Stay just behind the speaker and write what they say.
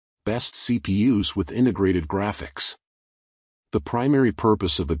best CPUs with integrated graphics. The primary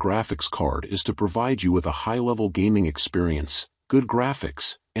purpose of the graphics card is to provide you with a high-level gaming experience, good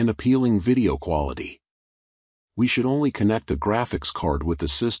graphics, and appealing video quality. We should only connect a graphics card with the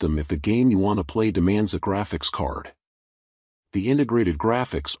system if the game you want to play demands a graphics card. The integrated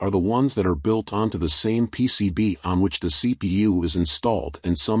graphics are the ones that are built onto the same PCB on which the CPU is installed,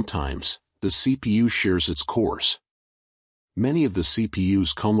 and sometimes, the CPU shares its cores. Many of the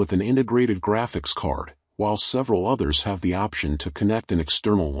CPUs come with an integrated graphics card, while several others have the option to connect an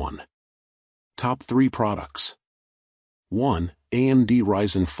external one. Top 3 products. 1. AMD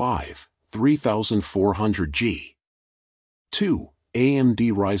Ryzen 5, 3400G. 2.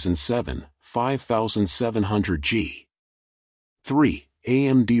 AMD Ryzen 7, 5700G. 3.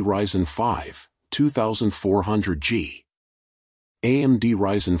 AMD Ryzen 5, 2400G. AMD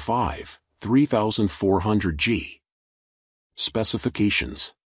Ryzen 5, 3400G.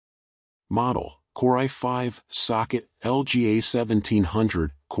 Specifications. Model, Core i5, socket, LGA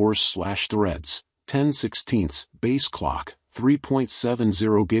 1700, cores/threads, 10/16, base clock,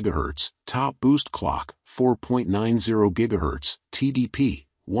 3.70 GHz, top boost clock, 4.90 GHz, TDP,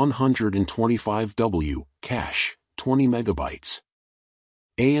 125W, cache, 20 MB.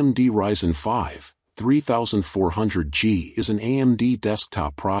 AMD Ryzen 5, 3400G is an AMD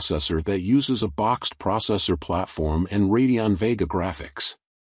desktop processor that uses a boxed processor platform and Radeon Vega graphics.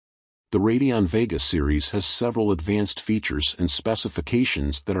 The Radeon Vega series has several advanced features and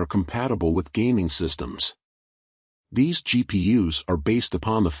specifications that are compatible with gaming systems. These GPUs are based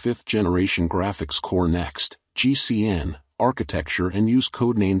upon the 5th generation graphics core Next, GCN, architecture and use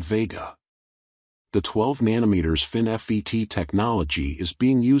codenamed Vega. The 12nm FinFET technology is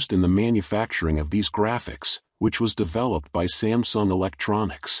being used in the manufacturing of these graphics, which was developed by Samsung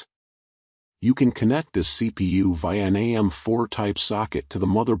Electronics. You can connect this CPU via an AM4 type socket to the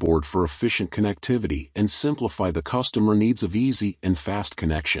motherboard for efficient connectivity and simplify the customer needs of easy and fast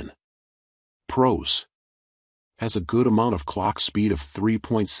connection. Pros. Has a good amount of clock speed of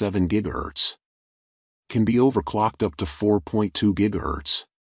 3.7 GHz. Can be overclocked up to 4.2 GHz.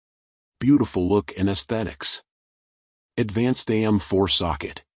 Beautiful look and aesthetics. Advanced AM4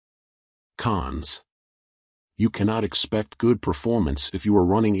 socket. Cons. You cannot expect good performance if you are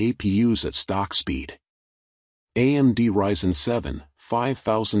running APUs at stock speed. AMD Ryzen 7,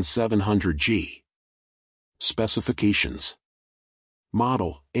 5700G. Specifications.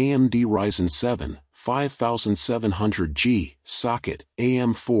 Model, AMD Ryzen 7, 5700G, socket,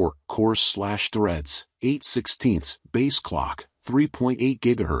 AM4, cores/threads, 8/16, base clock, 3.8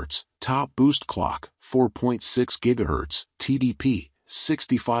 GHz, top boost clock, 4.6 GHz, TDP,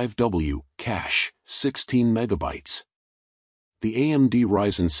 65W, cache, 16 MB. The AMD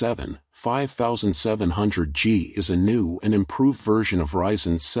Ryzen 7, 5700G is a new and improved version of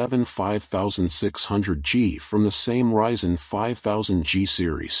Ryzen 7 5600G from the same Ryzen 5000G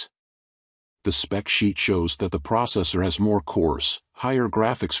series. The spec sheet shows that the processor has more cores, higher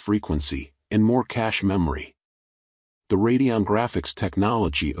graphics frequency, and more cache memory. The Radeon graphics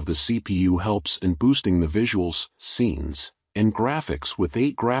technology of the CPU helps in boosting the visuals, scenes, and graphics with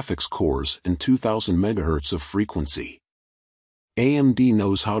 8 graphics cores and 2000 MHz of frequency. AMD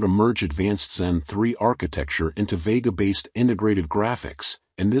knows how to merge advanced Zen 3 architecture into Vega-based integrated graphics,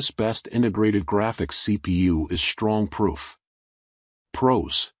 and this best integrated graphics CPU is strong proof.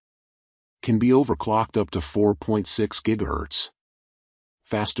 Pros. Can be overclocked up to 4.6 GHz.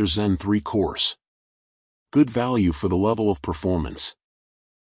 Faster Zen 3 cores. Good value for the level of performance.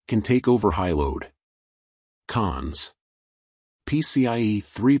 Can take over high load. Cons. PCIe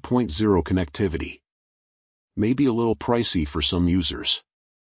 3.0 connectivity. May be a little pricey for some users.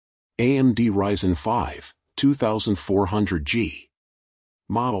 AMD Ryzen 5, 2400G.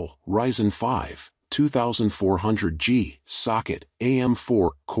 Model, Ryzen 5, 2400G, socket,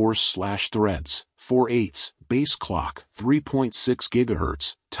 AM4, cores/threads, 4/8, base clock, 3.6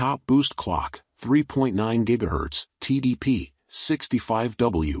 GHz, top boost clock, 3.9 GHz, TDP,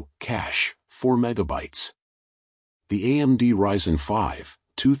 65W, cache, 4 MB. The AMD Ryzen 5,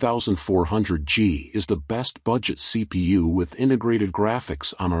 2400G is the best budget CPU with integrated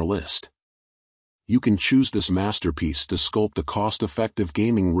graphics on our list. You can choose this masterpiece to sculpt a cost-effective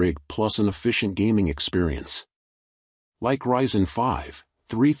gaming rig plus an efficient gaming experience. Like Ryzen 5,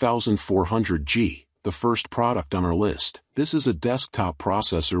 3400G, the first product on our list, this is a desktop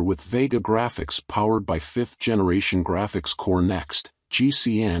processor with Vega graphics powered by 5th generation graphics core Next,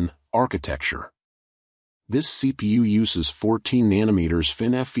 GCN, architecture. This CPU uses 14nm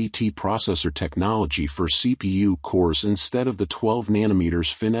FinFET processor technology for CPU cores instead of the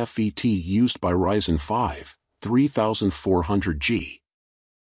 12nm FinFET used by Ryzen 5, 3400G.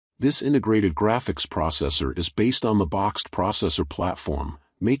 This integrated graphics processor is based on the boxed processor platform,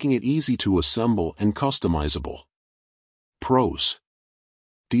 making it easy to assemble and customizable. Pros: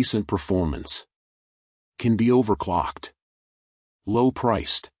 decent performance. Can be overclocked.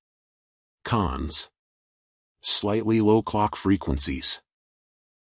 Low-priced. Cons: slightly low clock frequencies.